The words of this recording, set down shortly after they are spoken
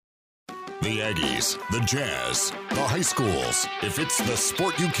The Aggies, the Jazz, the high schools. If it's the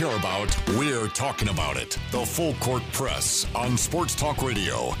sport you care about, we're talking about it. The Full Court Press on Sports Talk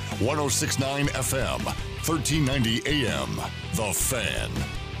Radio, 106.9 FM, 1390 AM. The Fan.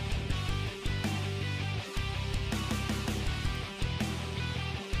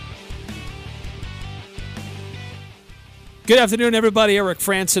 Good afternoon, everybody. Eric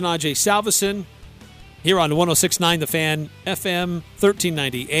Frandsen Ajay Salvesen here on 106.9 The Fan, FM,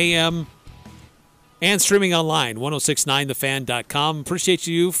 1390 AM, and streaming online, 1069thefan.com. Appreciate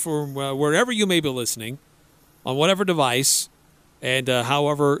you for wherever you may be listening, on whatever device, and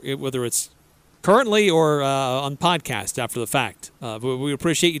whether it's currently or on podcast after the fact. We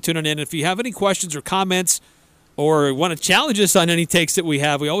appreciate you tuning in. If you have any questions or comments or want to challenge us on any takes that we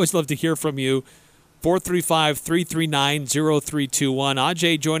have, we always love to hear from you. 435-339-0321.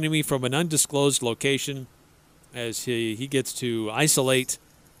 Ajay joining me from an undisclosed location as he gets to isolate.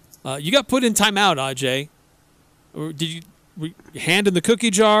 You got put in timeout, Ajay. Or did you hand in the cookie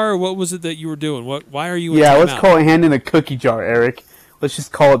jar, or what was it that you were doing? Why are you in timeout? Yeah, let's call it hand in the cookie jar, Eric. Let's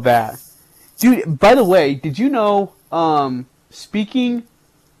just call it that. Dude, by the way, did you know, speaking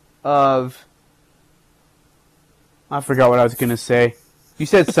of... I forgot what I was going to say. You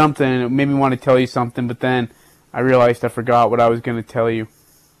said something, and it made me want to tell you something, but then I realized I forgot what I was going to tell you.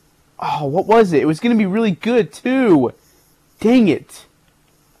 Oh, what was it? It was going to be really good, too. Dang it.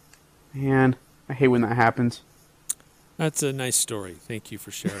 Man, I hate when that happens. That's a nice story. Thank you for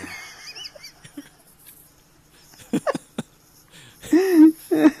sharing.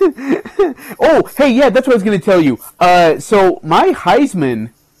 Oh, hey, yeah, that's what I was going to tell you. So my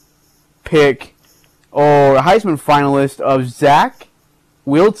Heisman pick, or Heisman finalist of Zach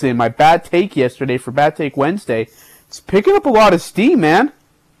Wilson, my bad take yesterday for Bad Take Wednesday, it's picking up a lot of steam, man.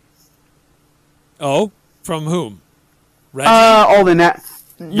 Oh, from whom? Reggie? All the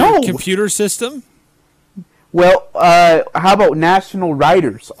no Your computer system? Well, how about national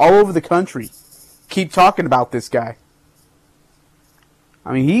writers all over the country keep talking about this guy?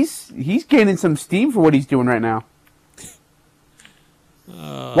 I mean, he's gaining some steam for what he's doing right now.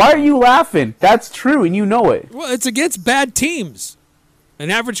 Why are you laughing? That's true, and you know it. Well, it's against bad teams. An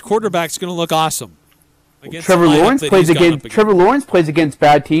average quarterback's going to look awesome. Trevor Lawrence plays against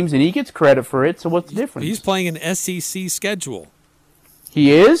bad teams, and he gets credit for it. So what's the difference? He's playing an SEC schedule.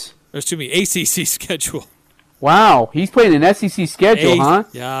 He is? Or, excuse me, ACC schedule. Wow, he's playing an SEC schedule, huh?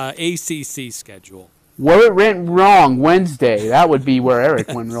 Yeah, ACC schedule. Where it went wrong Wednesday, that would be where Eric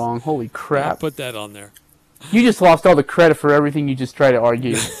went wrong. Holy crap. I'll put that on there. You just lost all the credit for everything you just tried to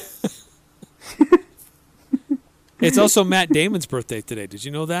argue. It's also Matt Damon's birthday today. Did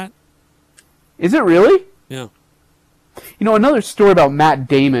you know that? Is it really? Yeah. You know, another story about Matt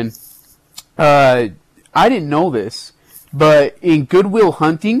Damon. I didn't know this, but in Good Will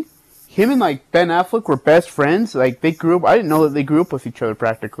Hunting, him and Ben Affleck were best friends. They grew up. I didn't know that they grew up with each other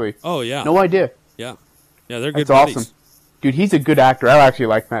practically. Oh yeah. No idea. Yeah, they're good. That's buddies. Awesome, dude. He's a good actor. I actually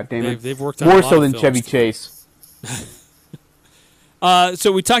like Matt Damon. They've worked on more a lot so of than films Chevy together. Chase.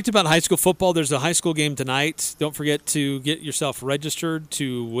 So we talked about high school football. There's a high school game tonight. Don't forget to get yourself registered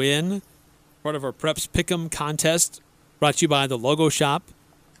to win part of our Preps Pick'em contest, brought to you by the Logo Shop.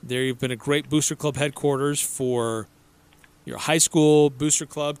 They've been a great Booster Club headquarters for your high school Booster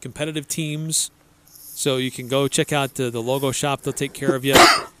Club competitive teams. So you can go check out the Logo Shop. They'll take care of you.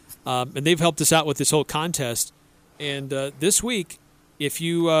 And they've helped us out with this whole contest. And this week, if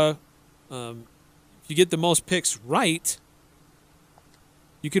you get the most picks right,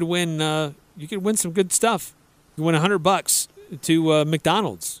 you could win some good stuff. You win $100 to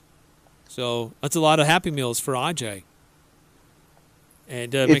McDonald's. So that's a lot of Happy Meals for Ajay.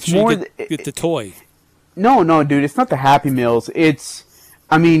 And make sure you get the toy. No, dude, it's not the Happy Meals.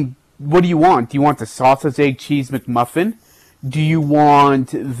 What do you want? Do you want the sausage, egg, cheese McMuffin? Do you want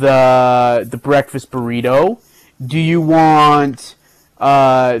the breakfast burrito? Do you want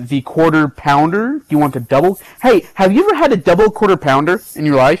the quarter pounder? Do you want the double? Hey, have you ever had a double quarter pounder in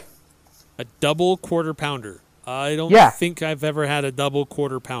your life? A double quarter pounder? I don't think I've ever had a double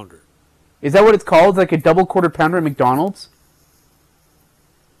quarter pounder. Is that what it's called? Like a double quarter pounder at McDonald's?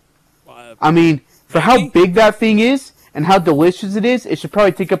 For how big that thing is and how delicious it is, it should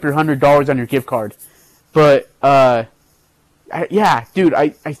probably take up your $100 on your gift card. But, dude, I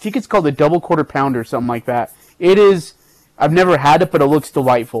think it's called a double quarter pounder or something like that. It is, I've never had it, but it looks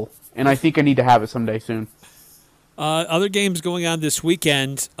delightful. And I think I need to have it someday soon. Other games going on this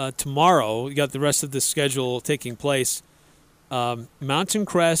weekend. Tomorrow, you got the rest of the schedule taking place. Mountain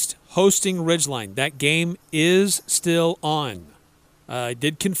Crest hosting Ridgeline. That game is still on. I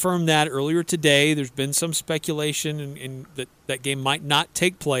did confirm that earlier today. There's been some speculation in that game might not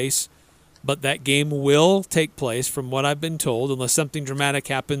take place. but that game will take place, from what I've been told, unless something dramatic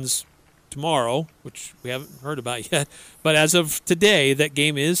happens tomorrow, which we haven't heard about yet. But as of today, that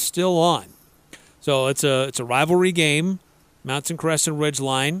game is still on. So it's a rivalry game, Mountain Crest and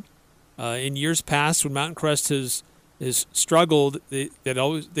Ridgeline. In years past, when Mountain Crest has struggled,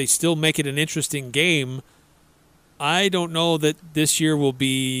 they still make it an interesting game. I don't know that this year will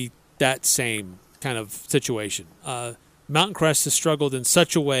be that same kind of situation. Mountain Crest has struggled in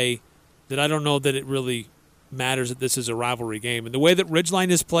such a way that I don't know that it really matters that this is a rivalry game. And the way that Ridgeline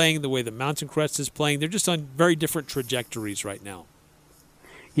is playing, the way that Mountain Crest is playing, they're just on very different trajectories right now.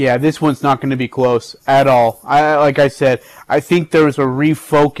 Yeah, this one's not going to be close at all. Like I said, I think there was a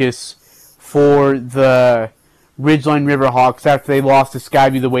refocus for the Ridgeline Riverhawks after they lost to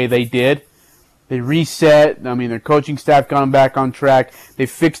Skyview the way they did. They reset. I mean, their coaching staff got them back on track. They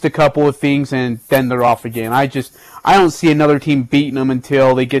fixed a couple of things, and then they're off again. I don't see another team beating them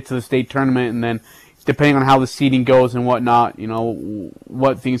until they get to the state tournament, and then depending on how the seeding goes and whatnot,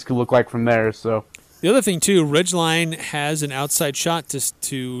 what things could look like from there. So the other thing too, Ridgeline has an outside shot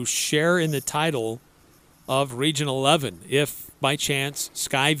to share in the title of Region 11 if by chance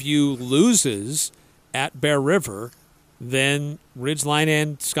Skyview loses at Bear River. Then Ridgeline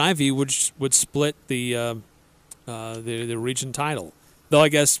and Skyview would split the region title. Though I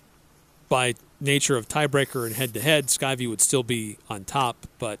guess by nature of tiebreaker and head-to-head, Skyview would still be on top,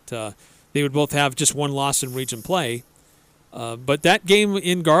 but they would both have just one loss in region play. But that game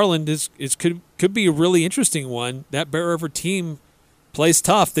in Garland could be a really interesting one. That Bear River team plays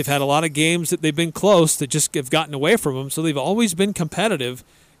tough. They've had a lot of games that they've been close that just have gotten away from them, so they've always been competitive,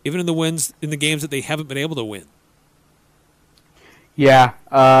 even in the games that they haven't been able to win. Yeah,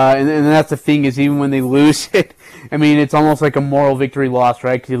 and that's the thing is even when they lose it, I mean, it's almost like a moral victory loss,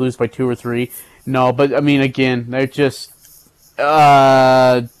 right? Because you lose by 2 or 3. No, but I mean, again, they're just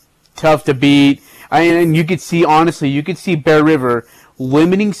tough to beat. And you could see Bear River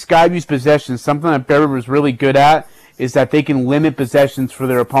limiting Skyview's possessions. Something that Bear River is really good at is that they can limit possessions for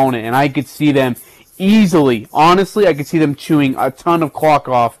their opponent. And I could see them easily, honestly, I could see them chewing a ton of clock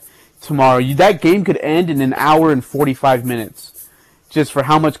off tomorrow. That game could end in an hour and 45 minutes. Just for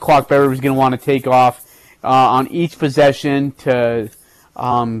how much clock Bear River is going to want to take off on each possession to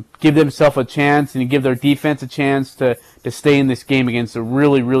give themselves a chance and give their defense a chance to stay in this game against a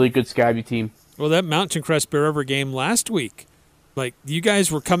really, really good Skyview team. Well, that Mountain Crest Bear River game last week, like you guys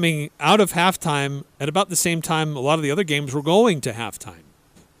were coming out of halftime at about the same time a lot of the other games were going to halftime.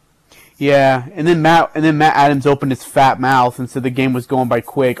 Yeah, and then Matt Adams opened his fat mouth and said the game was going by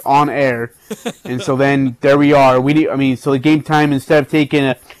quick on air, and so then there we are. So the game time, instead of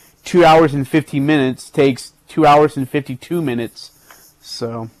taking 2 hours and 15 minutes, takes 2 hours and 52 minutes.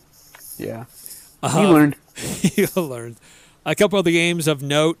 So, yeah, he learned. He learned. A couple of the games of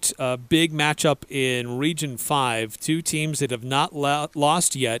note: a big matchup in Region 5. Two teams that have not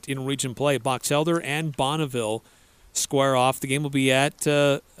lost yet in Region play: Box Elder and Bonneville square off. The game will be at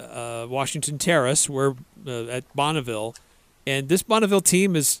Washington Terrace, at Bonneville. And this Bonneville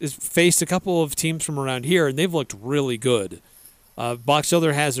team has faced a couple of teams from around here, and they've looked really good. Box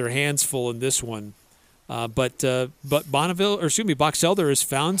Elder has their hands full in this one. But Box Elder has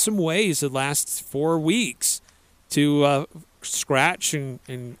found some ways the last 4 weeks to scratch and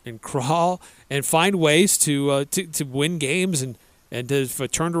crawl and find ways to win games and to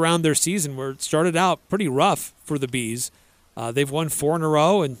turned around their season where it started out pretty rough for the Bees. They've won 4 in a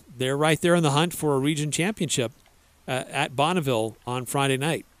row, and they're right there in the hunt for a region championship at Bonneville on Friday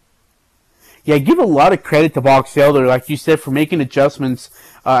night. Yeah, give a lot of credit to Box Elder, like you said, for making adjustments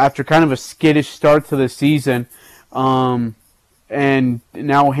after kind of a skittish start to the season, and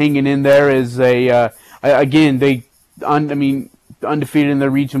now hanging in there as undefeated in their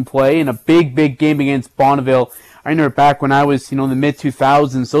region play in a big game against Bonneville. I remember back when I was, in the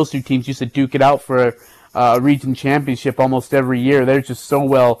mid-2000s, those two teams used to duke it out for a region championship almost every year. They're just so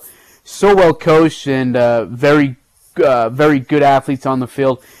well coached and very good athletes on the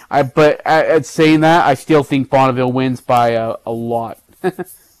field. But at saying that, I still think Bonneville wins by a lot.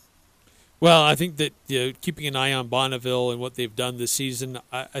 Well, I think that keeping an eye on Bonneville and what they've done this season,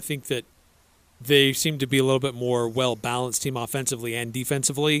 I think that they seem to be a little bit more well-balanced team offensively and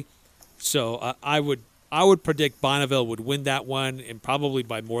defensively. So I would predict Bonneville would win that one, and probably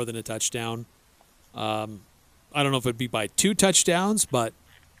by more than a touchdown. I don't know if it would be by 2 touchdowns, but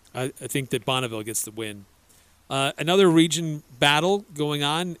I think that Bonneville gets the win. Another region battle going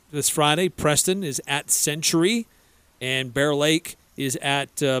on this Friday. Preston is at Century, and Bear Lake is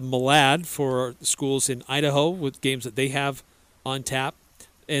at Malad for schools in Idaho with games that they have on tap.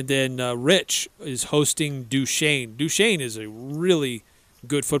 And then Rich is hosting Duchesne. Duchesne is a really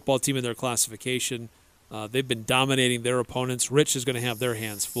good football team in their classification. They've been dominating their opponents. Rich is going to have their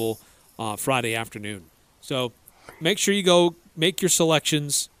hands full Friday afternoon. So make sure you go make your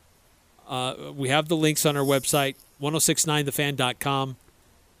selections. We have the links on our website, 1069thefan.com.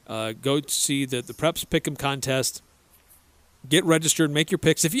 Go see the Preps Pick'em contest. Get registered, make your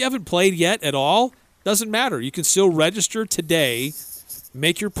picks. If you haven't played yet at all, doesn't matter. You can still register today,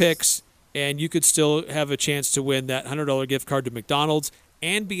 make your picks, and you could still have a chance to win that $100 gift card to McDonald's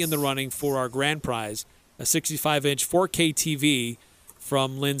and be in the running for our grand prize, a 65-inch 4K TV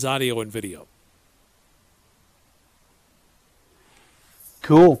from Lynn's Audio and Video.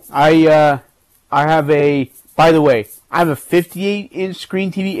 Cool. I have a, by the way, I have a 58-inch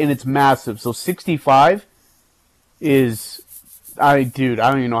screen TV, and it's massive. So 65 is, I don't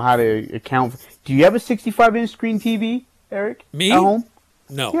even know how to account. Do you have a 65-inch screen TV, Eric? Me? At home?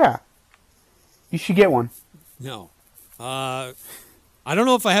 No. Yeah. You should get one. No. I don't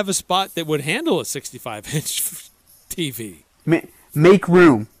know if I have a spot that would handle a 65-inch TV. Make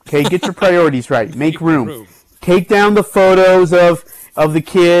room. Okay, get your priorities right. Make room. Take down the photos of the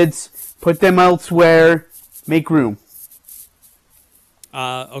kids. Put them elsewhere. Make room.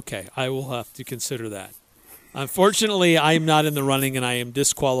 Okay, I will have to consider that. Unfortunately, I am not in the running, and I am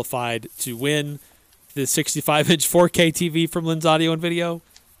disqualified to win the 65-inch 4K TV from Lynn's Audio and Video,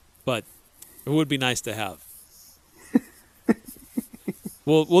 but it would be nice to have.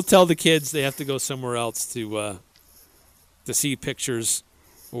 We'll tell the kids they have to go somewhere else to see pictures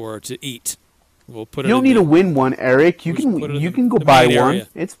or to eat. We'll put it. You don't need to win one, Eric. You can go buy one.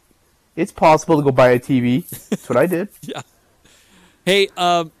 It's possible to go buy a TV. That's what I did. Yeah. Hey,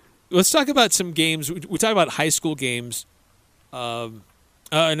 let's talk about some games. We talk about high school games. And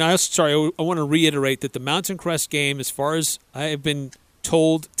I want to reiterate that the Mountain Crest game, as far as I have been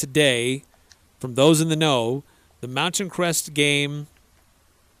told today from those in the know, the Mountain Crest game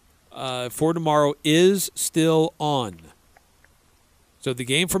for tomorrow is still on. So the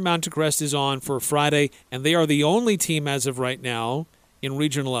game for Mountain Crest is on for Friday, and they are the only team as of right now in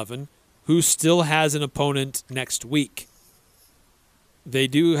Region 11 who still has an opponent next week. They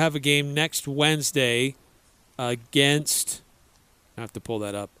do have a game next Wednesday against, I have to pull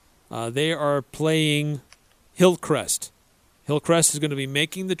that up. They are playing Hillcrest. Hillcrest is going to be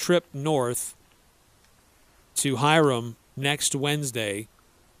making the trip north to Hiram next Wednesday.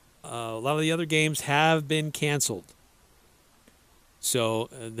 A lot of the other games have been canceled. So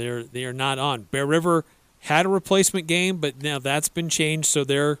they are not on. Bear River had a replacement game, but now that's been changed, so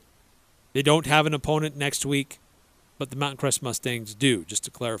they don't have an opponent next week, but the Mountain Crest Mustangs do, just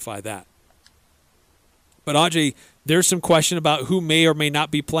to clarify that. But Ajay, there's some question about who may or may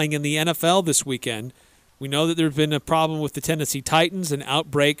not be playing in the NFL this weekend. We know that there's been a problem with the Tennessee Titans, an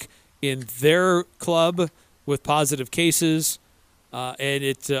outbreak in their club with positive cases. And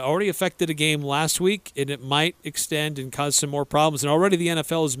it already affected a game last week, and it might extend and cause some more problems. And already the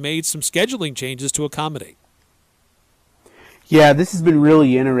NFL has made some scheduling changes to accommodate. Yeah, this has been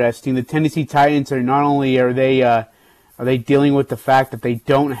really interesting. The Tennessee Titans are not only are they dealing with the fact that they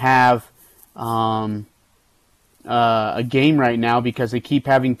don't have a game right now because they keep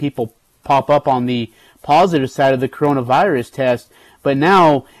having people pop up on the positive side of the coronavirus test, but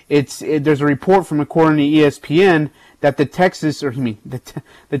now there's a report from according to ESPN that the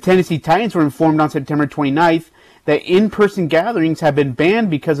Tennessee Titans were informed on September 29th that in-person gatherings have been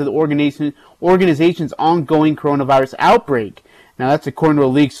banned because of the organization's ongoing coronavirus outbreak. Now, that's according to a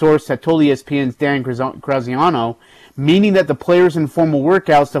league source that told ESPN's Dan Graziano, meaning that the players' informal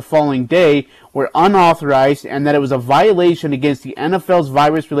workouts the following day were unauthorized and that it was a violation against the NFL's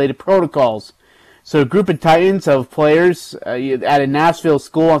virus-related protocols. So a group of Titans of players at a Nashville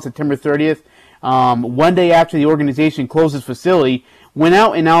school on September 30th, one day after the organization closed its facility, went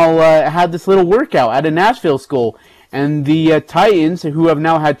out and now had this little workout at a Nashville school. And the Titans, who have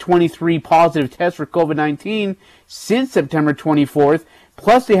now had 23 positive tests for COVID-19 since September 24th,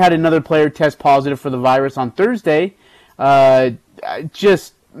 plus they had another player test positive for the virus on Thursday, this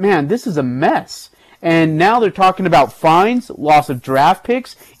is a mess. And now they're talking about fines, loss of draft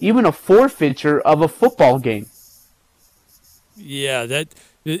picks, even a forfeiture of a football game. Yeah, the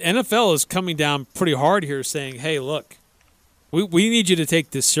NFL is coming down pretty hard here, saying, hey, look, we need you to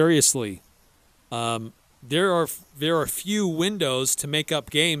take this seriously. There are few windows to make up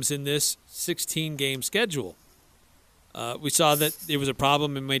games in this 16-game schedule. We saw that there was a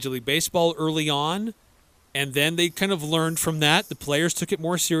problem in Major League Baseball early on, and then they kind of learned from that. The players took it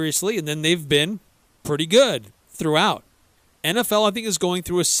more seriously, and then they've been pretty good throughout. NFL, I think, is going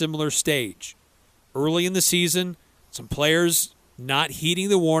through a similar stage. Early in the season, some players not heeding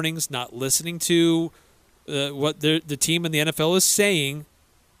the warnings, not listening to what the team in the NFL is saying,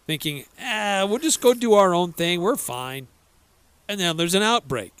 thinking, we'll just go do our own thing. We're fine. And then there's an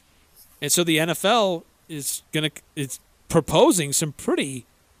outbreak. And so the NFL is proposing some pretty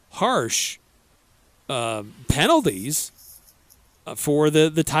harsh penalties for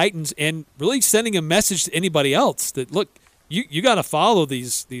the Titans, and really sending a message to anybody else that, look, you got to follow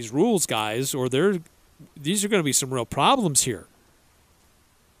these rules, guys, or these are going to be some real problems here.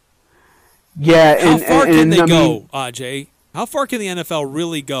 Yeah, how far can they go, Ajay? How far can the NFL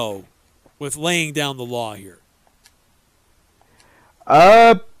really go with laying down the law here?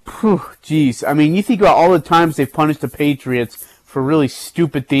 Geez. I mean, you think about all the times they've punished the Patriots for really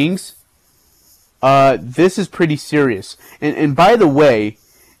stupid things. This is pretty serious. And by the way,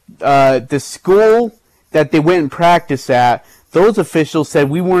 the school that they went and practiced at, those officials said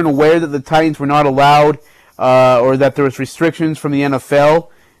we weren't aware that the Titans were not allowed, or that there was restrictions from the NFL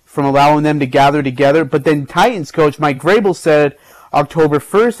from allowing them to gather together. But then Titans coach Mike Vrabel said October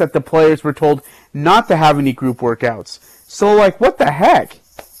 1st that the players were told not to have any group workouts. So, like, what the heck?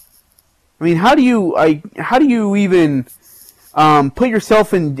 I mean, how do you even put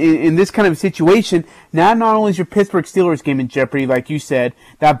yourself in this kind of situation? Now, not only is your Pittsburgh Steelers game in jeopardy, like you said,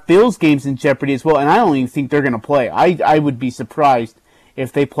 that Bills game's in jeopardy as well, and I don't even think they're going to play. I would be surprised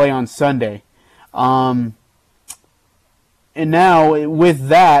if they play on Sunday. And now, with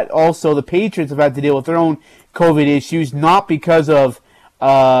that, also, the Patriots have had to deal with their own COVID issues, not because of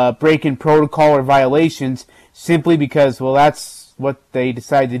breaking protocol or violations, simply because, well, that's what they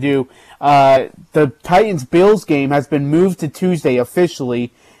decided to do. The Titans-Bills game has been moved to Tuesday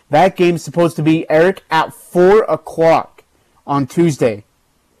officially. That game's supposed to be, Eric, at 4 o'clock on Tuesday.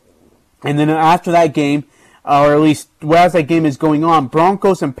 And then after that game, or at least as that game is going on,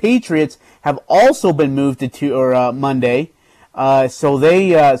 Broncos and Patriots have also been moved to Monday. So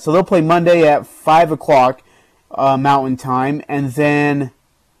they'll play Monday at 5 o'clock Mountain Time, and then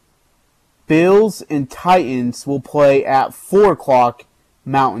Bills and Titans will play at 4 o'clock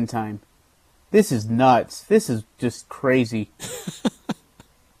Mountain Time. This is nuts. This is just crazy.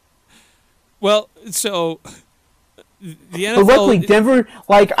 Well, so the NFL... But luckily, Denver,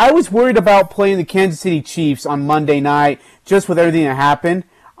 like, I was worried about playing the Kansas City Chiefs on Monday night, just with everything that happened.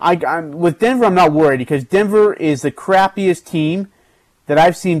 With Denver, I'm not worried, because Denver is the crappiest team that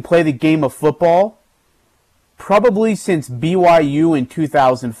I've seen play the game of football probably since BYU in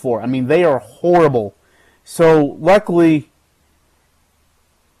 2004. I mean, they are horrible. So luckily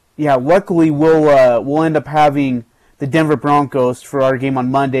we'll end up having the Denver Broncos for our game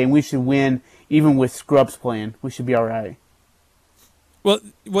on Monday, and we should win even with scrubs playing. We should be all right. Well,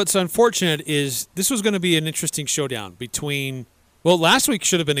 what's unfortunate is this was going to be an interesting showdown between... Well, last week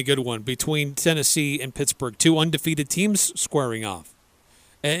should have been a good one between Tennessee and Pittsburgh, two undefeated teams squaring off.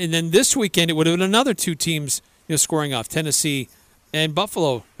 And then this weekend it would have been another two teams squaring off. Tennessee and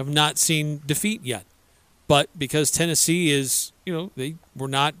Buffalo have not seen defeat yet. But because Tennessee is, they were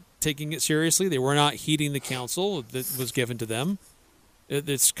not taking it seriously, they were not heeding the counsel that was given to them,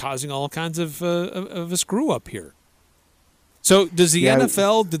 it's causing all kinds of a screw-up here. So does the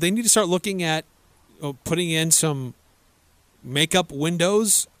NFL, do they need to start looking at putting in some make-up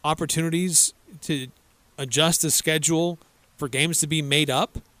windows, opportunities to adjust the schedule for games to be made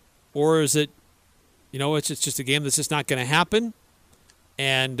up? Or is it, it's just a game that's just not going to happen,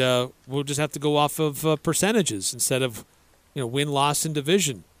 and we'll just have to go off of percentages instead of, win-loss in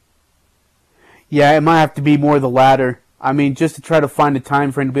division? Yeah, it might have to be more the latter. I mean, just to try to find a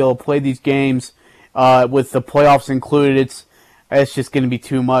time frame to be able to play these games with the playoffs included, it's just going to be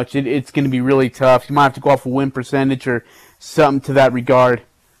too much. It's going to be really tough. You might have to go off a win percentage or something to that regard.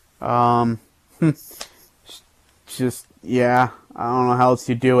 I don't know how else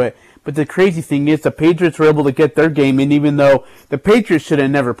you do it. But the crazy thing is the Patriots were able to get their game in, even though the Patriots should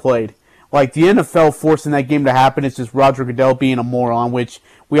have never played. Like, the NFL forcing that game to happen is just Roger Goodell being a moron, which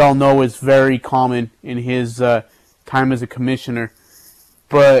we all know is very common in his time as a commissioner.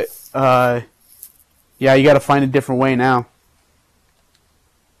 But, you got to find a different way now.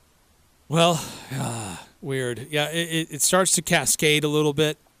 Well, weird. Yeah, it starts to cascade a little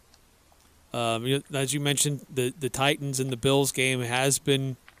bit. As you mentioned, the Titans and the Bills game has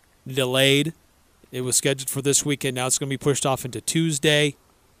been delayed. It was scheduled for this weekend. Now it's going to be pushed off into Tuesday.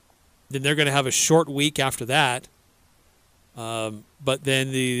 Then they're going to have a short week after that. But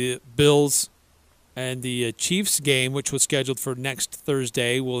then the Bills and the Chiefs game, which was scheduled for next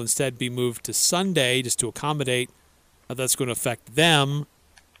Thursday, will instead be moved to Sunday just to accommodate how that's going to affect them.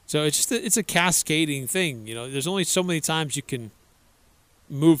 So it's a cascading thing. There's only so many times you can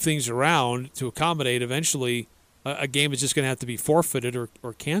move things around to accommodate. Eventually, a game is just going to have to be forfeited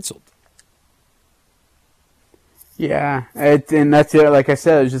or canceled. Yeah, and that's it. Like I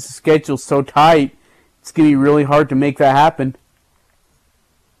said, it's just the schedule's so tight. It's going to be really hard to make that happen.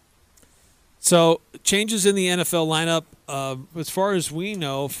 So changes in the NFL lineup, as far as we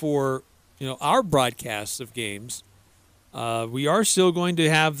know, for our broadcasts of games, we are still going to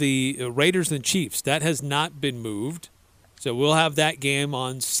have the Raiders and Chiefs. That has not been moved, so we'll have that game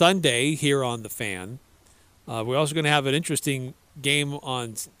on Sunday here on the Fan. We're also going to have an interesting game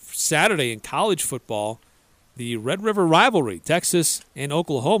on Saturday in college football. The Red River rivalry, Texas and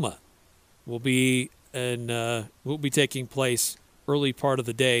Oklahoma, will be taking place early part of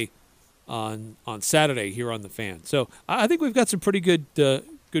the day on Saturday here on the Fan. So I think we've got some pretty good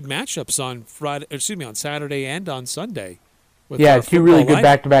matchups on Saturday and on Sunday. Yeah, two really good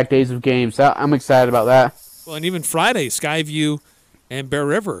back-to-back days of games. I'm excited about that. Well, and even Friday, Skyview and Bear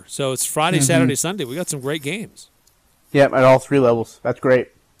River. So it's Friday, Saturday, Sunday. We got some great games. Yep, at all three levels. That's great.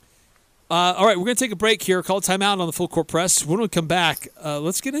 All right, we're going to take a break here, call timeout on the Full Court Press. When we come back,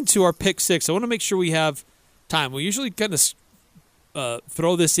 let's get into our Pick 6. I want to make sure we have time. We usually kind of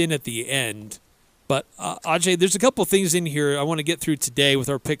throw this in at the end. But, Ajay, there's a couple things in here I want to get through today with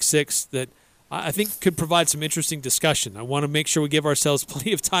our Pick 6 that I think could provide some interesting discussion. I want to make sure we give ourselves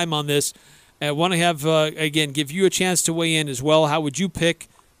plenty of time on this. I want to have, again, give you a chance to weigh in as well. How would you pick?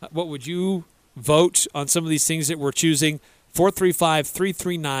 What would you vote on some of these things that we're choosing?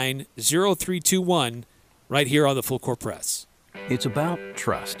 435-339-0321 right here on the Full Court Press. It's about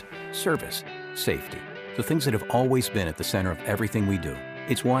trust, service, safety, the things that have always been at the center of everything we do.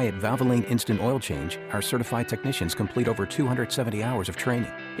 It's why at Valvoline Instant Oil Change, our certified technicians complete over 270 hours of training.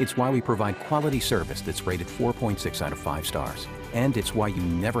 It's why we provide quality service that's rated 4.6 out of 5 stars. And it's why you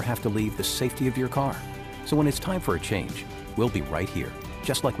never have to leave the safety of your car. So when it's time for a change, we'll be right here,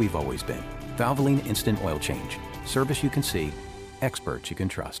 just like we've always been. Valvoline Instant Oil Change. Service you can see, experts you can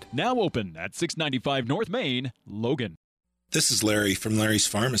trust. Now open at 695 North Main, Logan. This is Larry from Larry's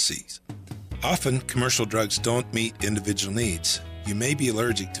Pharmacies. Often, commercial drugs don't meet individual needs. You may be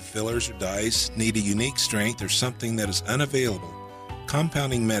allergic to fillers or dyes, need a unique strength, or something that is unavailable.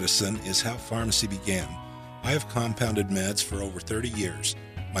 Compounding medicine is how pharmacy began. I have compounded meds for over 30 years.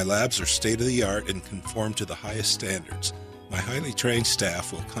 My labs are state-of-the-art and conform to the highest standards. My highly trained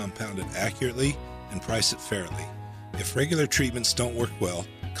staff will compound it accurately and price it fairly. If regular treatments don't work well,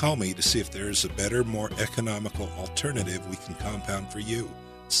 call me to see if there is a better, more economical alternative we can compound for you.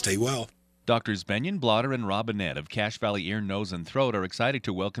 Stay well. Doctors Benyon, Blotter, and Robinette of Cache Valley Ear, Nose, and Throat are excited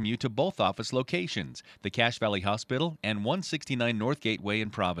to welcome you to both office locations, the Cache Valley Hospital and 169 North Gateway in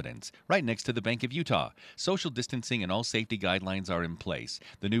Providence, right next to the Bank of Utah. Social distancing and all safety guidelines are in place.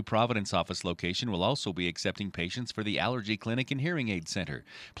 The new Providence office location will also be accepting patients for the Allergy Clinic and Hearing Aid Center.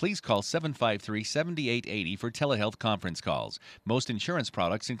 Please call 753-7880 for telehealth conference calls. Most insurance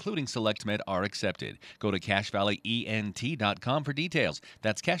products, including SelectMed, are accepted. Go to CacheValleyENT.com for details.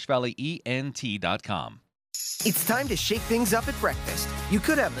 That's CacheValleyENT.com. It's time to shake things up at breakfast. You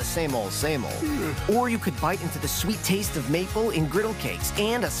could have the same old, or you could bite into the sweet taste of maple in griddle cakes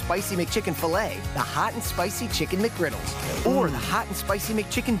and a spicy McChicken filet, the hot and spicy chicken McGriddles, or the hot and spicy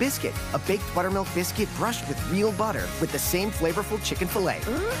McChicken biscuit, a baked buttermilk biscuit brushed with real butter with the same flavorful chicken filet.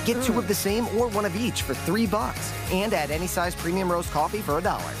 Get 2 of the same or 1 of each for $3, and add any size premium roast coffee for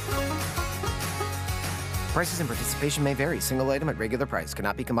 $1. Prices and participation may vary. Single item at regular price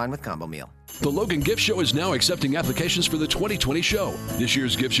cannot be combined with combo meal. The Logan Gift Show is now accepting applications for the 2020 show. This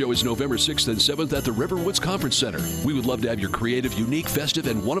year's gift show is November 6th and 7th at the Riverwoods Conference Center. We would love to have your creative, unique, festive,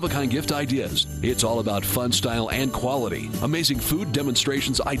 and one-of-a-kind gift ideas. It's all about fun, style, and quality. Amazing food,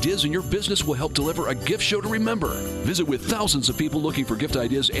 demonstrations, ideas, and your business will help deliver a gift show to remember. Visit with thousands of people looking for gift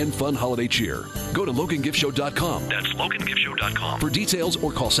ideas and fun holiday cheer. Go to LoganGiftShow.com. That's LoganGiftShow.com. For details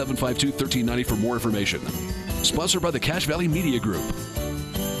or call 752-1390 for more information. Sponsored by the Cache Valley Media Group.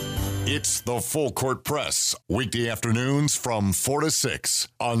 It's the Full Court Press, weekday afternoons from 4 to 6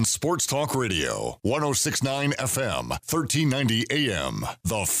 on Sports Talk Radio, 106.9 FM, 1390 AM.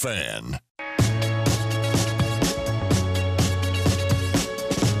 The Fan.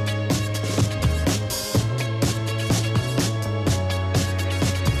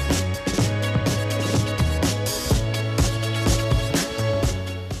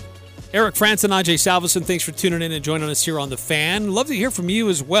 Eric Frandsen Ajay Salvesen, thanks for tuning in and joining us here on The Fan. Love to hear from you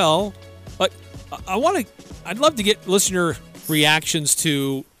as well. But I'd love to get listener reactions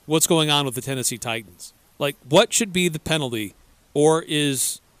to what's going on with the Tennessee Titans. Like, what should be the penalty, or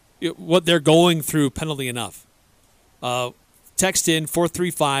is what they're going through penalty enough? Text in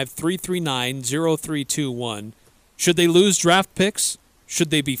 435-339-0321. Should they lose draft picks? Should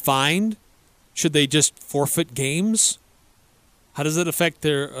they be fined? Should they just forfeit games? How does it affect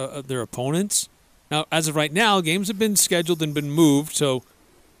their opponents? Now, as of right now, games have been scheduled and been moved, so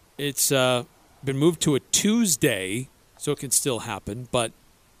it's been moved to a Tuesday, so it can still happen, but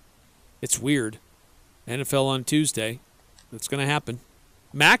it's weird. NFL on Tuesday. That's going to happen.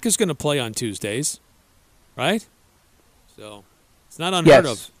 MAC is going to play on Tuesdays, right? So it's not unheard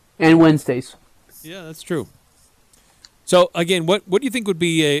of. And Wednesdays. Yeah, that's true. So, again, what do you think would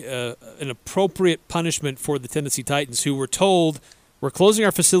be an appropriate punishment for the Tennessee Titans, who were told, we're closing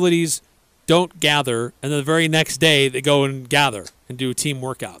our facilities, don't gather, and then the very next day they go and gather and do team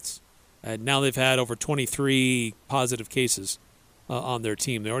workouts? And now they've had over 23 positive cases on their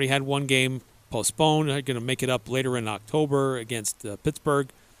team. They already had one game postponed. They're going to make it up later in October against Pittsburgh.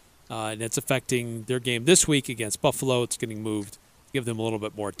 And it's affecting their game this week against Buffalo. It's getting moved to give them a little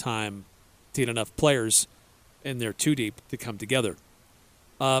bit more time to get enough players in there too deep to come together.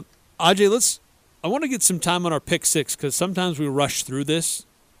 Ajay, I want to get some time on our pick six because sometimes we rush through this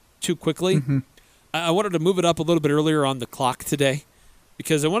too quickly. Mm-hmm. I wanted to move it up a little bit earlier on the clock today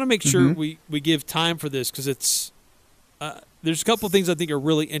because I want to make sure we give time for this because it's there's a couple of things I think are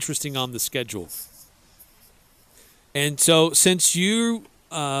really interesting on the schedule. And so since you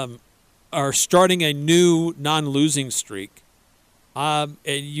are starting a new non-losing streak, and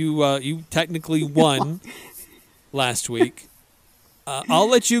you technically won last week, I'll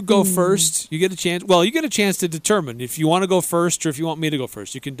let you go first. You get a chance. Well, you get a chance to determine if you want to go first or if you want me to go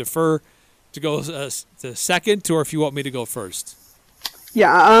first. You can defer to go to second, or if you want me to go first.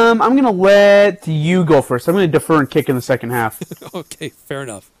 Yeah, I'm going to let you go first. I'm going to defer and kick in the second half. Okay, fair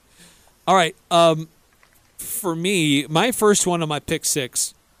enough. All right. For me, my first one on my pick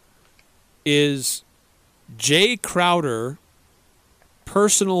six is Jay Crowder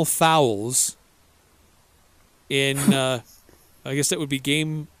personal fouls in, I guess that would be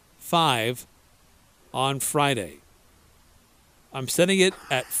Game 5 on Friday. I'm setting it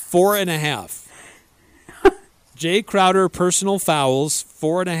at 4.5. Jay Crowder personal fouls,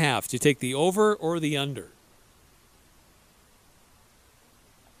 4.5. Do you take the over or the under?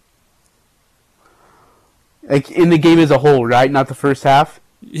 Like in the game as a whole, right? Not the first half?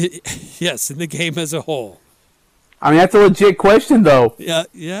 Yes, in the game as a whole. I mean, that's a legit question, though.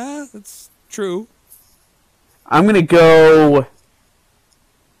 Yeah, that's true. I'm going to go...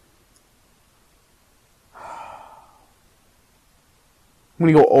 I'm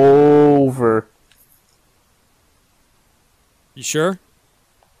going to go over. You sure?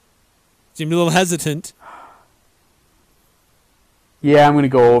 Seemed a little hesitant. Yeah, I'm going to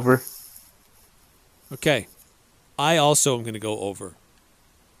go over. Okay. I also am going to go over.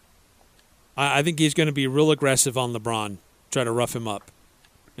 I think he's going to be real aggressive on LeBron, try to rough him up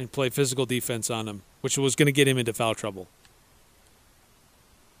and play physical defense on him, which was going to get him into foul trouble.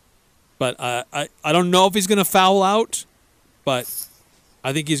 But I don't know if he's going to foul out, but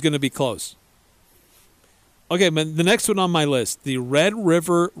I think he's going to be close. Okay, man, the next one on my list, the Red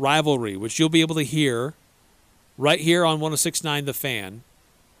River Rivalry, which you'll be able to hear right here on 106.9 The Fan.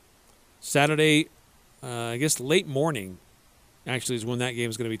 Saturday, I guess late morning, actually, is when that game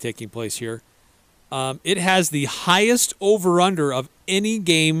is going to be taking place here. It has the highest over-under of any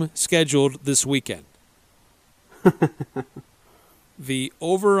game scheduled this weekend. The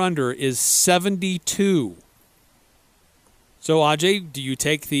over-under is 72. So, Ajay, do you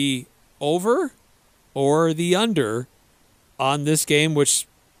take the over or the under on this game, which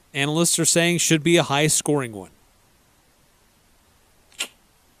analysts are saying should be a high-scoring one?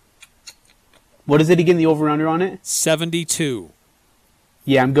 What is it again, the over-under on it? 72.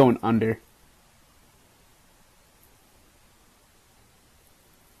 Yeah, I'm going under.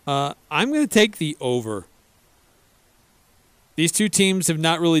 I'm going to take the over. These two teams have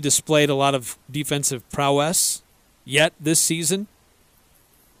not really displayed a lot of defensive prowess yet this season.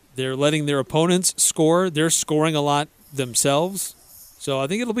 They're letting their opponents score. They're scoring a lot themselves. So I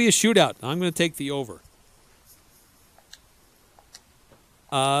think it'll be a shootout. I'm going to take the over.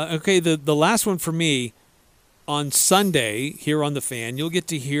 Okay, the last one for me, on Sunday here on The Fan, you'll get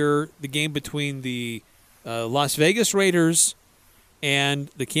to hear the game between the Las Vegas Raiders and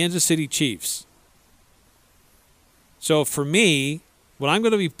the Kansas City Chiefs. So for me, what I'm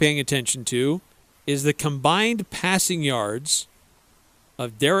going to be paying attention to is the combined passing yards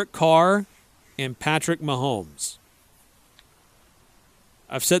of Derek Carr and Patrick Mahomes.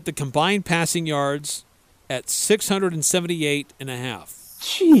 I've set the combined passing yards at 678.5.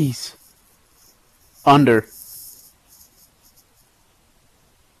 Jeez. Under.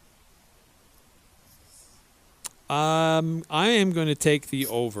 I am going to take the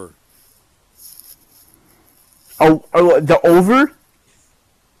over. Oh, the over?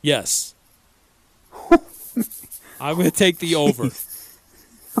 Yes. I'm going to take the over.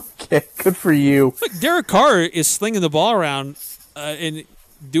 Okay, good for you. Look, Derek Carr is slinging the ball around and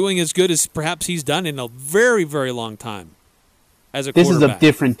doing as good as perhaps he's done in a very, very long time as a quarterback. This is a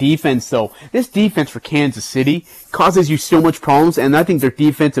different defense, though. This defense for Kansas City causes you so much problems, and I think their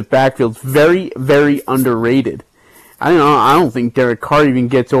defensive backfield's very, very underrated. I don't think Derek Carr even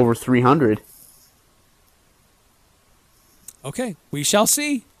gets over 300. Okay, we shall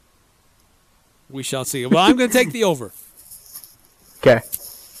see. We shall see. Well, I'm going to take the over. Okay.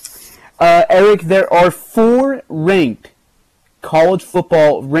 Eric, there are 4 ranked college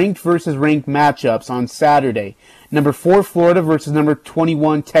football ranked versus ranked matchups on Saturday. Number 4, Florida versus number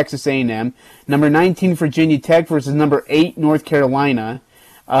 21, Texas A&M. Number 19, Virginia Tech versus number 8, North Carolina.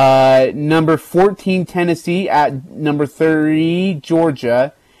 Number 14, Tennessee at number 30,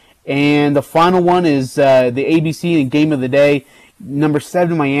 Georgia. And the final one is the ABC and Game of the Day. Number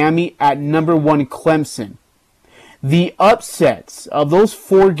 7, Miami at number 1, Clemson. The upsets of those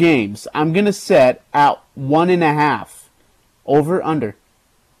 4 games, I'm going to set at 1.5. Over, under.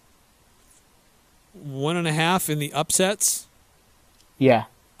 1.5 in the upsets? Yeah.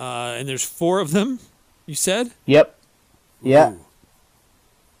 And there's 4 of them, you said? Yep. Yeah.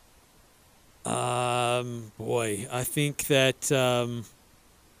 Boy, I think that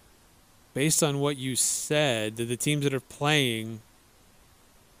based on what you said, the teams that are playing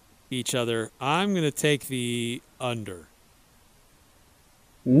each other, I'm going to take the under.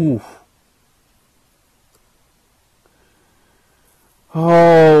 Ooh.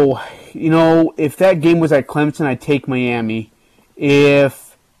 Oh, if that game was at Clemson, I'd take Miami.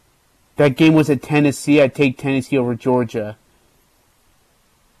 If that game was at Tennessee, I'd take Tennessee over Georgia.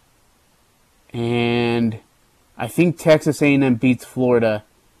 And I think Texas A&M beats Florida.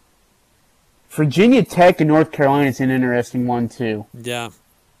 Virginia Tech and North Carolina is an interesting one, too. Yeah.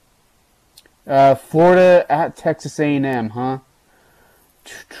 Florida at Texas A&M, huh?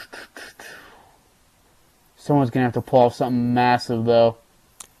 Someone's going to have to pull off something massive, though.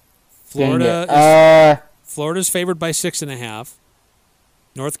 Florida's favored by 6.5.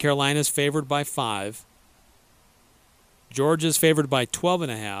 North Carolina's favored by 5. Georgia's favored by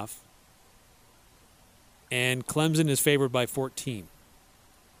 12.5. And Clemson is favored by 14.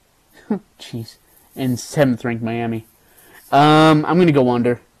 Jeez. And 7th ranked Miami. I'm going to go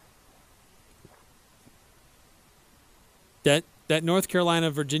under. That North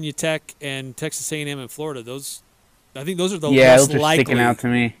Carolina, Virginia Tech, and Texas A&M and Florida, I think those are the most likely. Yeah, those are sticking out to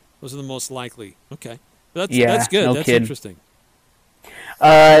me. Those are the most likely. Okay. That's good. No That's kidding. Interesting.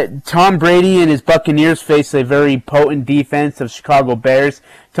 Tom Brady and his Buccaneers face a very potent defense of Chicago Bears.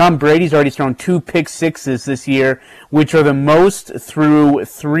 Tom Brady's already thrown 2 pick-sixes this year, which are the most through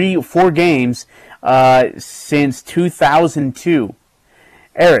 4 games since 2002.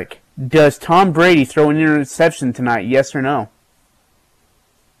 Eric, does Tom Brady throw an interception tonight, yes or no?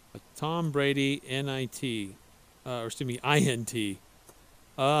 Tom Brady, INT. Against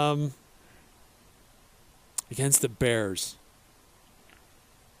the Bears.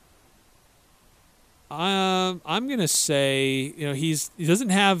 I'm going to say, he doesn't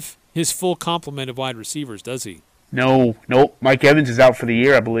have his full complement of wide receivers, does he? No, nope. Mike Evans is out for the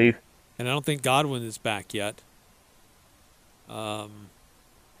year, I believe. And I don't think Godwin is back yet. I'm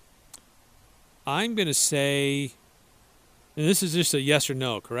going to say, and this is just a yes or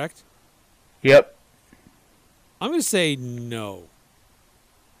no, correct? Yep. I'm going to say no.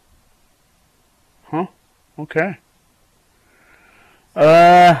 Huh? Okay.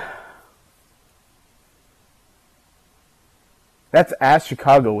 That's at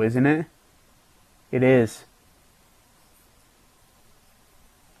Chicago, isn't it? It is.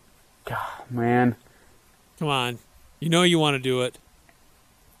 God, man. Come on. You want to do it.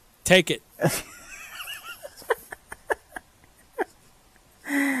 Take it.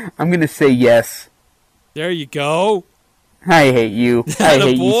 I'm going to say yes. There you go. I hate you. I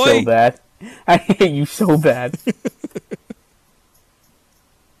hate you so bad. I hate you so bad.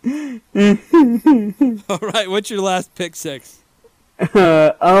 All right, what's your last pick six?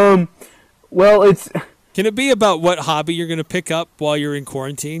 Well, it's... Can it be about what hobby you're going to pick up while you're in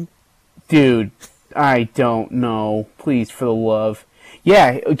quarantine? Dude, I don't know. Please, for the love.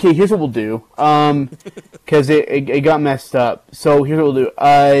 Yeah, okay, here's what we'll do. Because it got messed up. So here's what we'll do.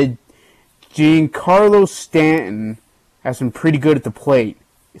 Giancarlo Stanton has been pretty good at the plate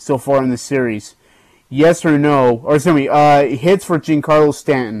so far in the series. Yes or no? Or excuse me, hits for Giancarlo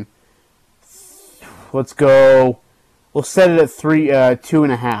Stanton. Let's go. We'll set it at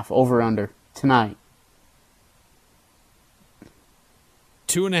 2.5 over under tonight.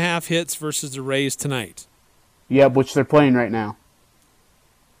 2.5 hits versus the Rays tonight. Yep, which they're playing right now.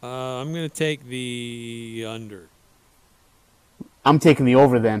 I'm going to take the under. I'm taking the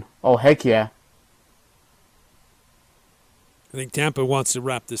over then. Oh, heck yeah. I think Tampa wants to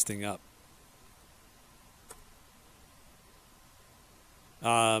wrap this thing up.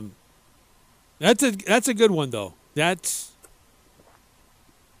 That's a good one though. That's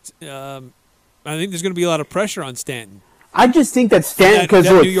I think there's going to be a lot of pressure on Stanton. I just think that Stanton, because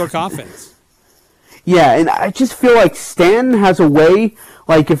that New York offense. Yeah, and I just feel like Stanton has a way,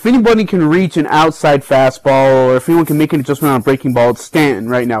 like if anybody can reach an outside fastball or if anyone can make an adjustment on a breaking ball, it's Stanton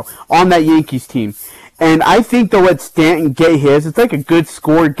right now on that Yankees team. And I think they'll let Stanton get his. It's like a good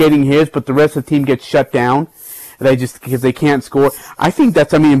score getting his, but the rest of the team gets shut down. Because they can't score. I think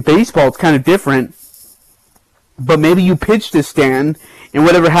in baseball it's kind of different. But maybe you pitch to Stanton, and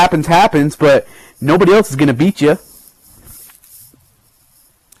whatever happens, happens, but nobody else is going to beat you.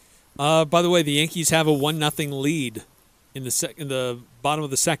 By the way, the Yankees have a 1-0 lead in the bottom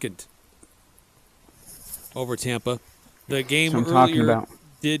of the second over Tampa. The game earlier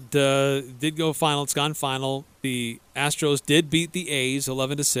did go final. It's gone final. The Astros did beat the A's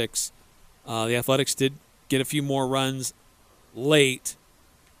 11-6. The Athletics did get a few more runs late,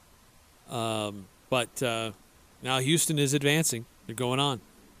 but now Houston is advancing. They're going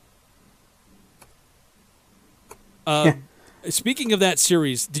on. Speaking of that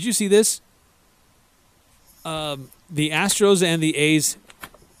series, did you see this? The Astros and the A's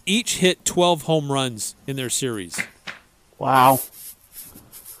each hit 12 home runs in their series. Wow.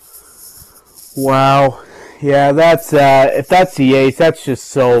 Yeah, that's if that's the A's, that's just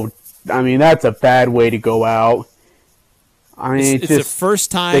so. That's a bad way to go out. It's the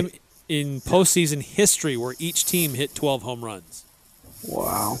first time in postseason history where each team hit 12 home runs.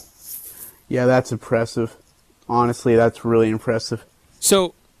 Wow. Yeah, that's impressive. Honestly, that's really impressive.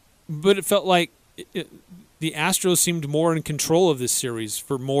 So, but it felt like the Astros seemed more in control of this series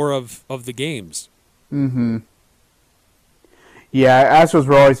for more of the games. Mm-hmm. Yeah, Astros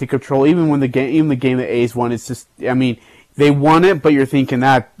were always in control. Even the game the A's won, it's just, they won it, but you're thinking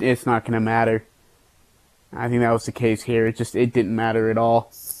that it's not going to matter. I think that was the case here. It didn't matter at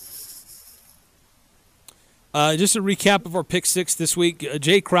all. Just a recap of our pick six this week.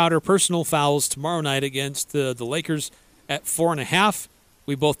 Jay Crowder, personal fouls tomorrow night against the Lakers at 4.5.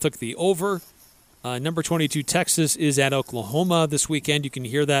 We both took the over. Number 22, Texas, is at Oklahoma this weekend. You can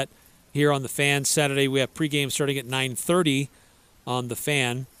hear that here on the Fan. Saturday we have pregame starting at 9:30 on the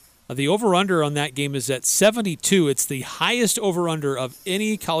Fan. The over-under on that game is at 72. It's the highest over-under of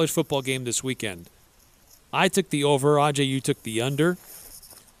any college football game this weekend. I took the over. Ajay, you took the under.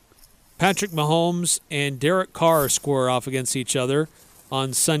 Patrick Mahomes and Derek Carr square off against each other